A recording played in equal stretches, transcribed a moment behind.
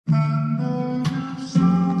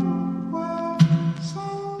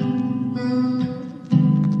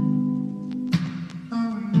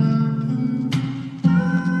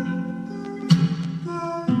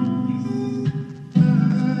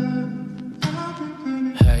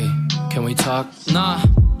Can we talk? Nah,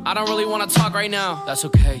 I don't really wanna talk right now. That's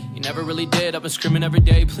okay, you never really did. I've been screaming every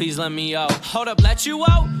day, please let me out. Hold up, let you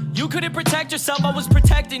out? You couldn't protect yourself, I was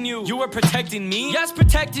protecting you. You were protecting me? Yes,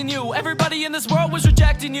 protecting you. Everybody in this world was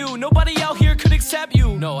rejecting you. Nobody out here could accept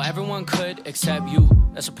you. No, everyone could except you.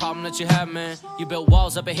 That's a problem that you have, man. You built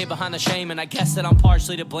walls up and hid behind the shame, and I guess that I'm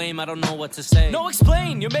partially to blame. I don't know what to say. No,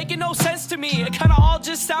 explain, you're making no sense to me. It kinda all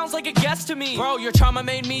just sounds like a guess to me. Bro, your trauma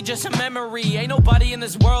made me just a memory. Ain't nobody in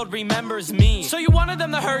this world remembers me. So you wanted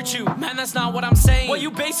them to hurt you? Man, that's not what I'm saying. Well,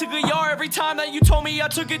 you basically are every time that you told me I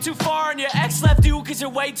took it too far and your ex left you cause you're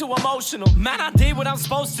way too emotional. Man, I did what I'm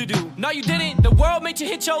supposed to do. No, you didn't. The world made you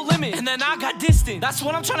hit your limit, and then I got distant. That's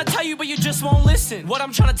what I'm trying to tell you, but you just won't listen. What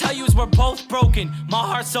I'm trying to tell you is we're both broken. My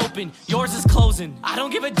heart's open, yours is closing. I don't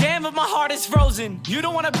give a damn if my heart is frozen. You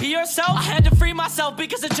don't wanna be yourself? I had to free myself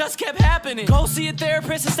because it just kept happening. Go see a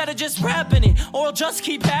therapist instead of just rapping it, or it'll just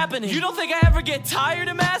keep happening. You don't think I ever get tired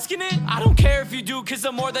of masking it? I don't care if you do, cause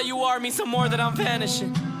the more that you are means the more that I'm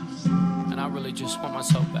vanishing. And I really just want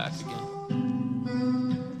myself back again.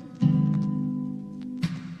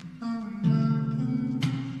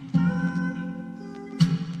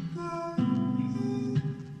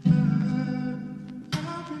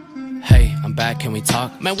 Hey, I'm back, can we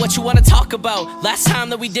talk? Man, what you wanna talk about? Last time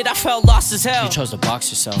that we did, I felt lost as hell. You chose to box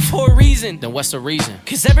yourself for a reason. Then what's the reason?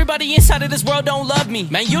 Cause everybody inside of this world don't love me.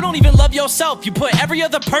 Man, you don't even love yourself. You put every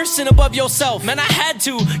other person above yourself. Man, I had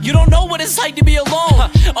to. You don't know what it's like to be alone.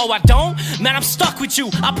 Oh, I don't? Man, I'm stuck with you.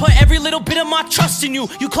 I put every little bit of my trust in you.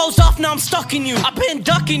 You closed off, now I'm stuck in you. I've been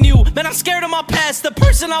ducking you. Man, I'm scared of my past. The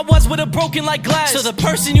person I was would've broken like glass. So the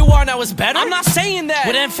person you are now is better? I'm not saying that.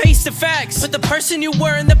 Well, then face the facts. But the person you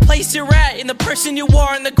were in the place you're at, and the person you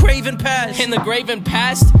are in the graven past. In the graven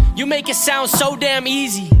past? You make it sound so damn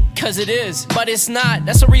easy. Cause it is, but it's not.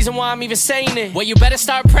 That's the reason why I'm even saying it. Well, you better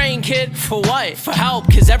start praying, kid. For what? For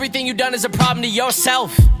help. Cause everything you've done is a problem to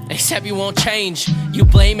yourself. Except you won't change. You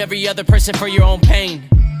blame every other person for your own pain.